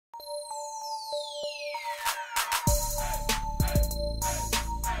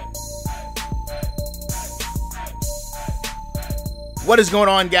What is going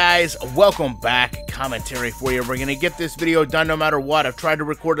on, guys? Welcome back. Commentary for you. We're going to get this video done no matter what. I've tried to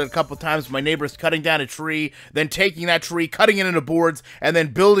record it a couple times. My neighbor's cutting down a tree, then taking that tree, cutting it into boards, and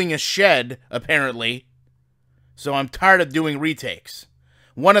then building a shed, apparently. So I'm tired of doing retakes.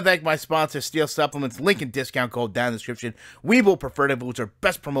 Want to thank my sponsor, Steel Supplements. Link and discount code down in the description. Webull Preferred, which are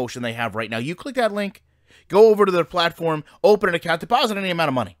best promotion they have right now. You click that link, go over to their platform, open an account, deposit any amount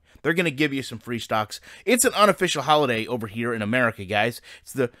of money. They're going to give you some free stocks. It's an unofficial holiday over here in America, guys.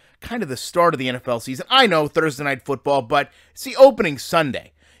 It's the kind of the start of the NFL season. I know, Thursday Night Football, but it's the opening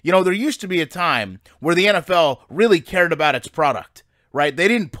Sunday. You know, there used to be a time where the NFL really cared about its product, right? They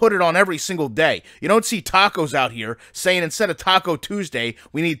didn't put it on every single day. You don't see tacos out here saying instead of Taco Tuesday,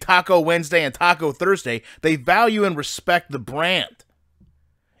 we need Taco Wednesday and Taco Thursday. They value and respect the brand.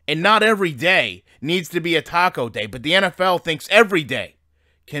 And not every day needs to be a taco day, but the NFL thinks every day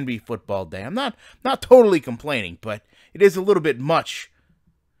can be football day. I'm not totally complaining, but it is a little bit much.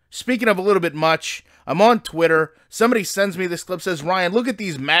 Speaking of a little bit much, I'm on Twitter. Somebody sends me this clip, says, Ryan, look at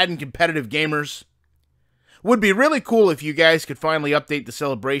these Madden competitive gamers. Would be really cool if you guys could finally update the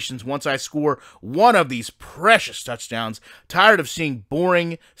celebrations once I score one of these precious touchdowns. Tired of seeing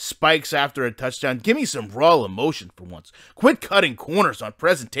boring spikes after a touchdown. Give me some raw emotion for once. Quit cutting corners on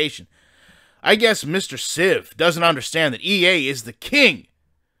presentation. I guess Mr. Civ doesn't understand that EA is the king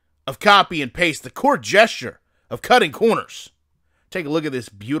of copy and paste, the core gesture of cutting corners. Take a look at this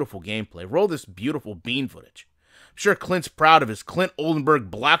beautiful gameplay. Roll this beautiful bean footage. I'm sure Clint's proud of his Clint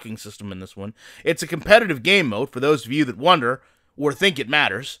Oldenburg blocking system in this one. It's a competitive game mode, for those of you that wonder or think it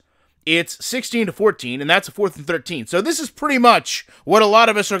matters. It's 16-14, and that's a 4th and 13. So this is pretty much what a lot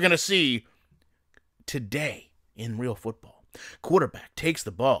of us are going to see today in real football. Quarterback takes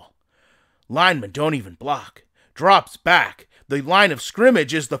the ball. Linemen don't even block. Drops back. The line of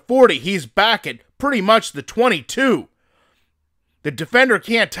scrimmage is the 40. He's back at pretty much the 22. The defender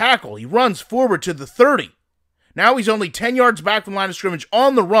can't tackle. He runs forward to the 30. Now he's only 10 yards back from the line of scrimmage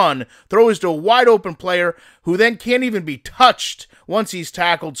on the run. Throws to a wide open player who then can't even be touched once he's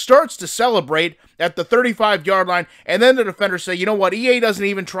tackled. Starts to celebrate at the 35-yard line. And then the defenders say, you know what? EA doesn't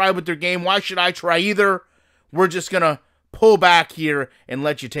even try with their game. Why should I try either? We're just going to pull back here and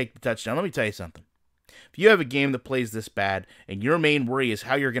let you take the touchdown. Let me tell you something. If you have a game that plays this bad and your main worry is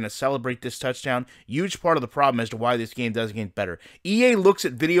how you're going to celebrate this touchdown, huge part of the problem as to why this game doesn't get better. EA looks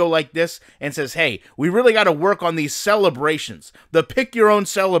at video like this and says, hey, we really got to work on these celebrations. The pick your own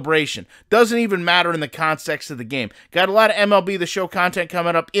celebration doesn't even matter in the context of the game. Got a lot of MLB The Show content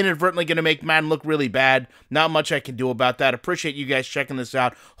coming up, inadvertently going to make Madden look really bad. Not much I can do about that. Appreciate you guys checking this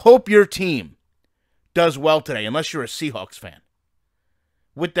out. Hope your team does well today, unless you're a Seahawks fan.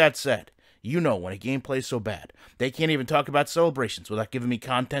 With that said, you know when a game plays so bad, they can't even talk about celebrations without giving me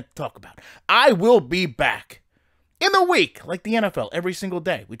content to talk about. I will be back in the week, like the NFL, every single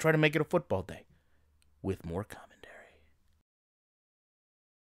day. We try to make it a football day with more content.